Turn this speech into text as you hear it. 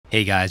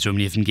Hey guys,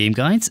 Roman here from Game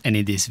Guides, and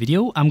in this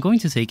video I'm going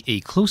to take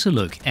a closer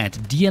look at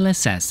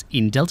DLSS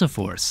in Delta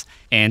Force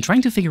and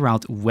trying to figure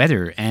out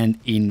whether and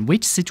in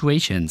which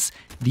situations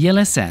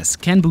DLSS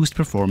can boost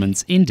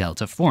performance in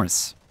Delta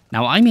Force.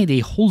 Now, I made a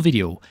whole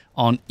video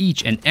on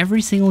each and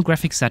every single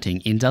graphic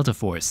setting in Delta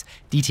Force,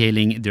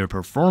 detailing their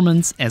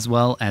performance as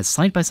well as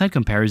side-by-side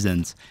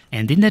comparisons,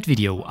 and in that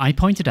video I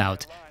pointed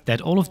out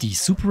that all of the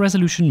super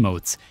resolution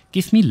modes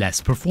give me less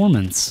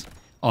performance.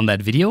 On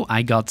that video,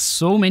 I got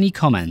so many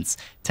comments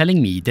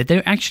telling me that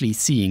they're actually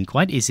seeing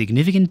quite a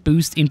significant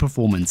boost in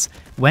performance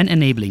when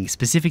enabling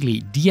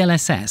specifically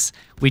DLSS,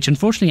 which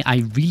unfortunately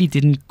I really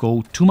didn't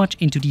go too much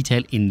into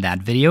detail in that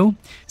video.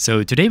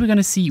 So today we're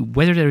gonna see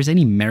whether there is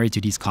any merit to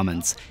these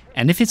comments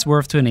and if it's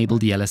worth to enable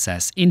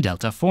DLSS in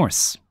Delta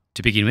Force.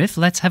 To begin with,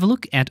 let's have a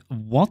look at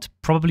what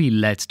probably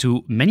led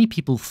to many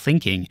people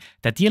thinking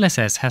that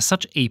DLSS has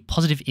such a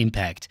positive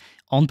impact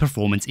on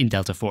performance in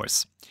Delta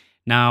Force.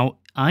 Now,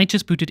 I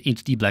just put it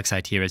into the black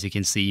site here, as you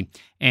can see,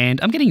 and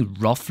I'm getting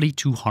roughly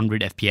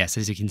 200 FPS,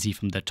 as you can see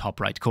from the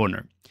top right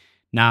corner.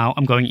 Now,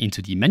 I'm going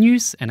into the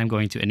menus and I'm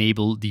going to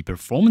enable the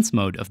performance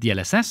mode of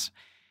DLSS.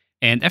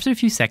 And after a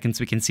few seconds,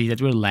 we can see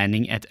that we're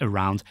landing at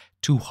around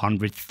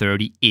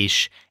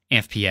 230-ish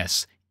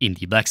FPS in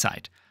the black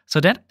site. So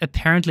that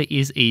apparently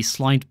is a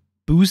slight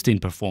boost in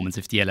performance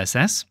of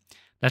DLSS.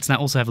 Let's now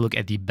also have a look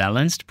at the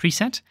balanced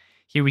preset.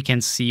 Here we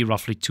can see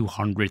roughly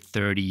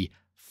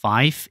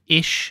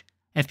 235-ish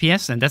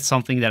FPS, and that's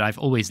something that I've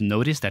always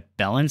noticed, that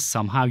balance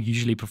somehow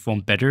usually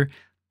perform better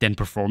than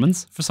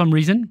performance for some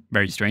reason.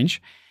 Very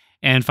strange.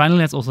 And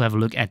finally, let's also have a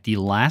look at the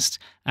last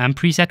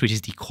preset, which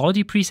is the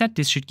quality preset.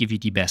 This should give you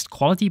the best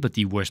quality, but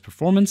the worst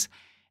performance.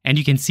 And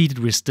you can see that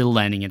we're still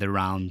landing at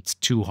around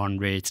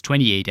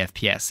 228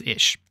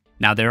 FPS-ish.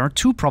 Now, there are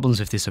two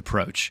problems with this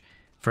approach.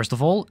 First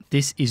of all,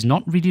 this is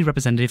not really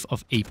representative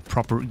of a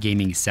proper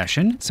gaming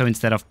session, so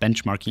instead of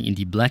benchmarking in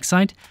the black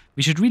site,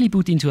 we should really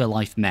boot into a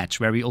live match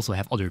where we also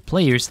have other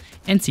players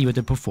and see what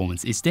the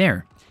performance is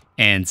there.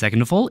 And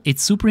second of all,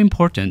 it's super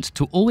important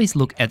to always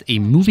look at a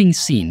moving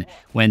scene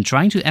when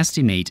trying to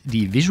estimate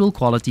the visual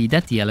quality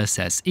that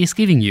DLSS is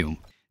giving you.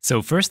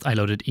 So first I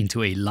loaded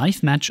into a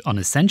live match on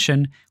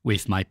Ascension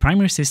with my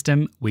primary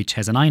system, which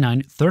has an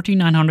i9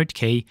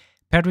 3900K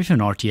paired with an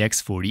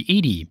RTX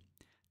 4080.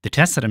 The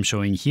tests that I'm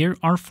showing here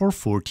are for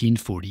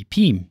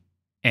 1440p.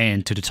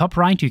 And to the top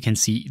right, you can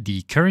see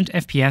the current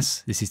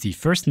FPS. This is the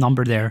first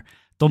number there.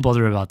 Don't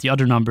bother about the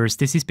other numbers.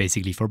 This is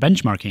basically for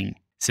benchmarking.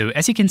 So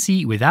as you can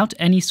see, without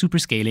any super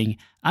scaling,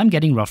 I'm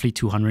getting roughly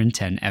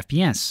 210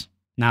 FPS.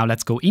 Now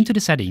let's go into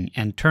the setting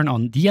and turn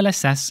on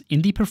DLSS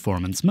in the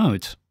performance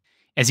mode.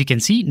 As you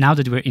can see, now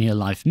that we're in a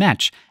live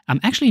match,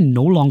 I'm actually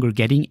no longer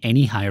getting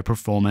any higher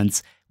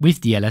performance with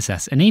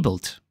DLSS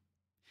enabled.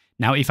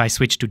 Now, if I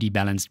switch to the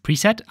balanced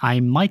preset, I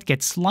might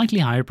get slightly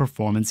higher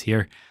performance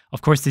here.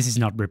 Of course, this is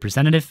not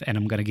representative, and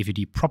I'm going to give you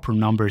the proper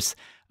numbers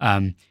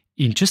in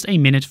just a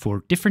minute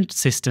for different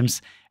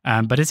systems.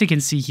 But as you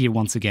can see here,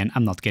 once again,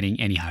 I'm not getting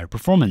any higher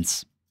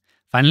performance.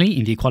 Finally,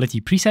 in the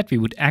quality preset, we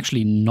would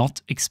actually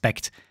not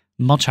expect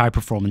much higher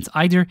performance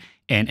either.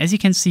 And as you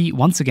can see,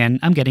 once again,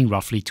 I'm getting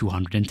roughly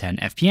 210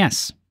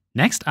 FPS.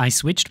 Next, I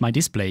switched my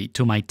display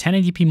to my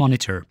 1080p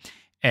monitor.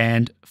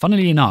 And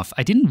funnily enough,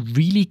 I didn't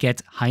really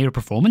get higher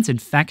performance. In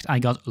fact, I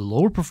got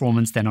lower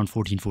performance than on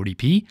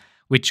 1440p,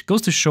 which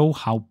goes to show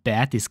how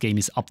bad this game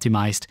is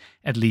optimized,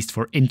 at least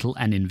for Intel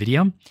and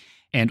Nvidia.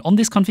 And on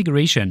this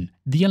configuration,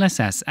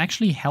 DLSS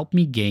actually helped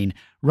me gain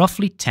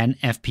roughly 10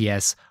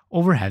 FPS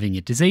over having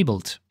it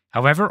disabled.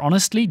 However,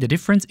 honestly, the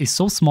difference is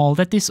so small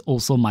that this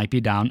also might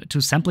be down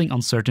to sampling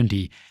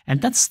uncertainty,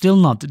 and that's still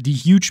not the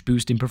huge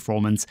boost in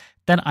performance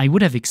that I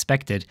would have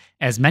expected,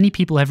 as many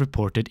people have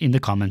reported in the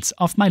comments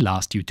of my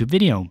last YouTube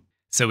video.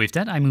 So with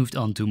that, I moved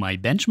on to my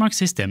benchmark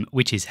system,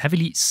 which is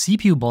heavily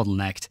CPU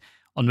bottlenecked,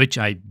 on which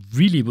I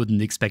really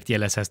wouldn't expect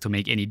DLSS to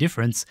make any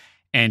difference,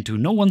 and to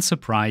no one's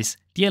surprise,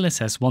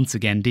 DLSS once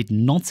again did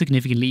not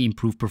significantly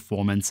improve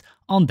performance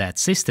on that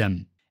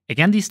system.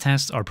 Again, these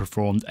tests are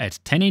performed at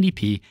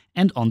 1080p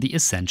and on the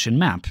Ascension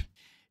map.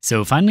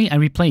 So finally, I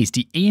replaced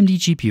the AMD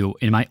GPU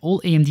in my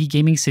all AMD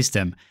gaming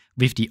system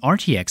with the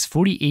RTX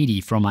 4080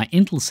 from my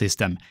Intel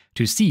system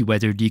to see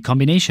whether the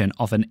combination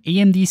of an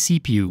AMD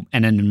CPU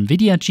and an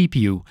Nvidia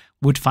GPU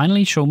would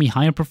finally show me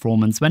higher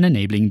performance when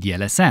enabling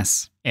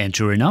DLSS. And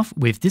sure enough,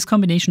 with this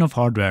combination of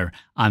hardware,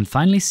 I'm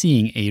finally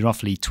seeing a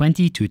roughly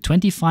 20 to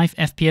 25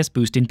 FPS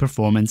boost in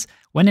performance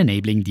when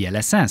enabling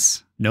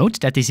DLSS. Note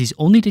that this is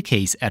only the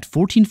case at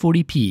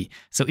 1440p,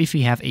 so if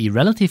we have a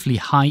relatively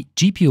high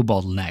GPU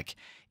bottleneck,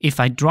 if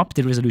I drop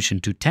the resolution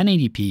to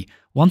 1080p,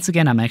 once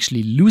again I'm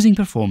actually losing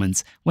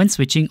performance when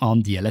switching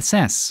on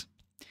DLSS.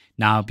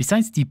 Now,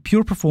 besides the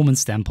pure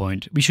performance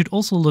standpoint, we should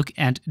also look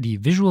at the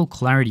visual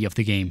clarity of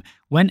the game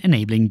when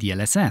enabling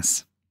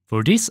DLSS.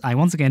 For this, I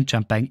once again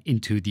jump back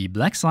into the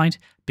black site,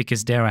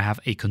 because there I have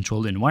a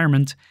controlled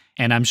environment,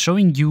 and I'm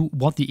showing you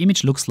what the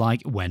image looks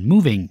like when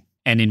moving.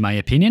 And in my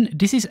opinion,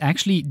 this is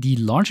actually the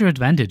larger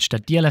advantage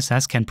that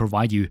DLSS can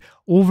provide you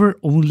over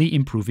only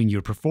improving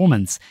your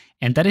performance,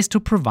 and that is to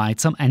provide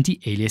some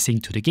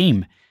anti-aliasing to the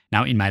game.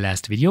 Now, in my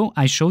last video,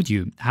 I showed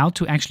you how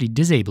to actually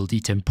disable the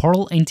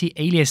temporal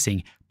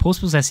anti-aliasing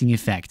post-processing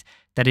effect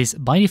that is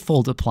by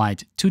default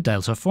applied to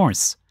Delta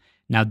Force.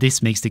 Now,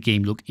 this makes the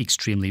game look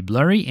extremely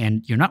blurry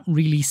and you're not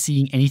really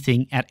seeing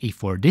anything at a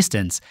far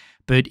distance.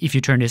 But if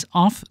you turn this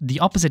off, the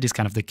opposite is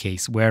kind of the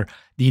case, where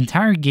the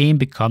entire game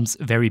becomes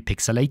very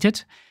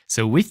pixelated.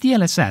 So with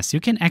DLSS, you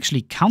can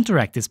actually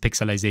counteract this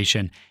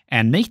pixelization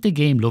and make the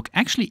game look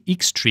actually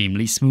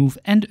extremely smooth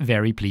and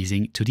very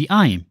pleasing to the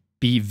eye.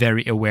 Be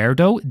very aware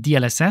though,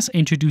 DLSS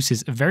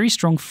introduces very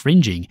strong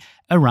fringing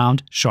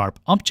around sharp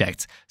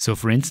objects. So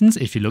for instance,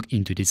 if you look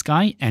into the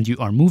sky and you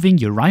are moving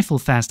your rifle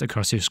fast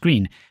across your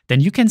screen, then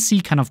you can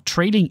see kind of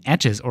trailing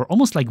edges or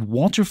almost like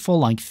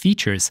waterfall-like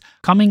features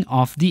coming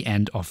off the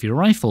end of your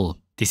rifle.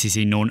 This is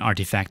a known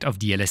artifact of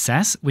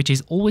DLSS, which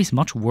is always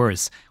much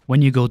worse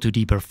when you go to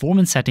the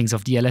performance settings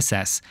of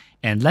DLSS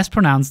and less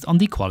pronounced on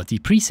the quality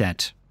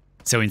preset.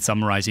 So in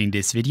summarizing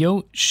this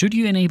video, should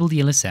you enable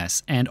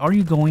DLSS and are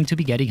you going to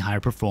be getting higher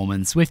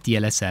performance with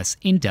DLSS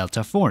in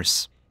Delta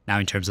Force? Now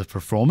in terms of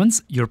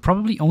performance, you're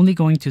probably only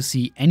going to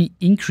see any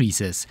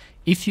increases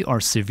if you are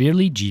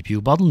severely GPU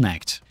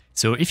bottlenecked.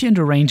 So if you're in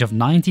the range of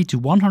 90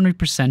 to 100%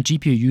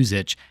 GPU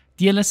usage,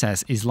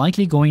 DLSS is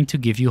likely going to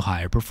give you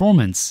higher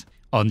performance.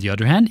 On the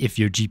other hand, if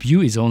your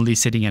GPU is only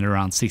sitting at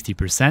around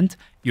 60%,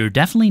 you're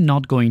definitely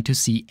not going to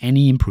see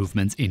any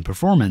improvements in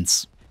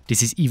performance.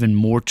 This is even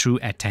more true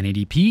at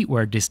 1080p,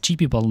 where this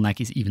GPU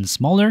bottleneck is even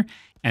smaller,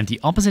 and the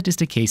opposite is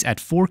the case at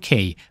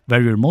 4K, where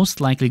you're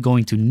most likely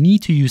going to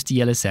need to use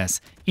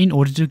DLSS in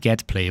order to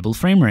get playable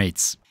frame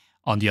rates.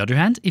 On the other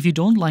hand, if you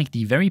don't like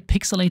the very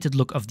pixelated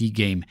look of the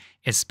game,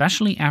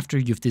 especially after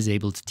you've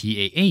disabled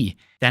TAA,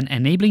 then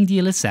enabling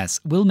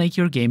DLSS will make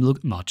your game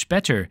look much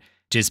better.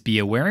 Just be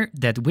aware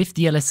that with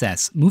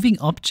DLSS, moving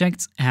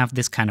objects have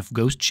this kind of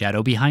ghost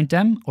shadow behind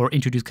them or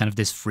introduce kind of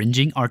this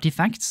fringing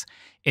artifacts,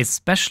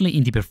 especially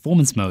in the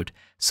performance mode,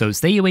 so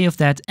stay away of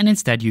that and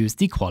instead use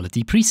the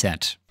quality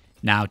preset.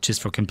 Now,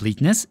 just for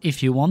completeness,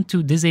 if you want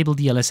to disable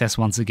DLSS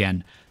once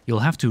again, you'll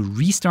have to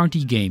restart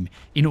the game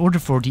in order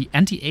for the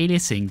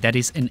anti-aliasing that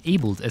is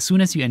enabled as soon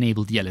as you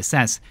enable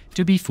DLSS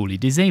to be fully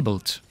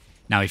disabled.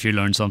 Now, if you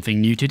learned something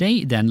new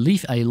today, then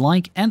leave a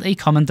like and a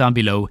comment down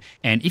below.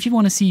 And if you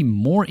want to see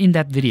more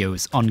in-depth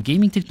videos on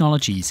gaming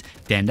technologies,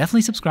 then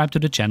definitely subscribe to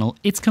the channel,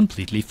 it's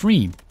completely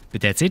free.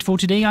 But that's it for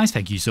today, guys.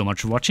 Thank you so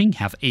much for watching,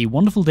 have a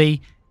wonderful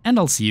day, and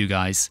I'll see you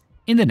guys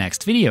in the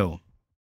next video.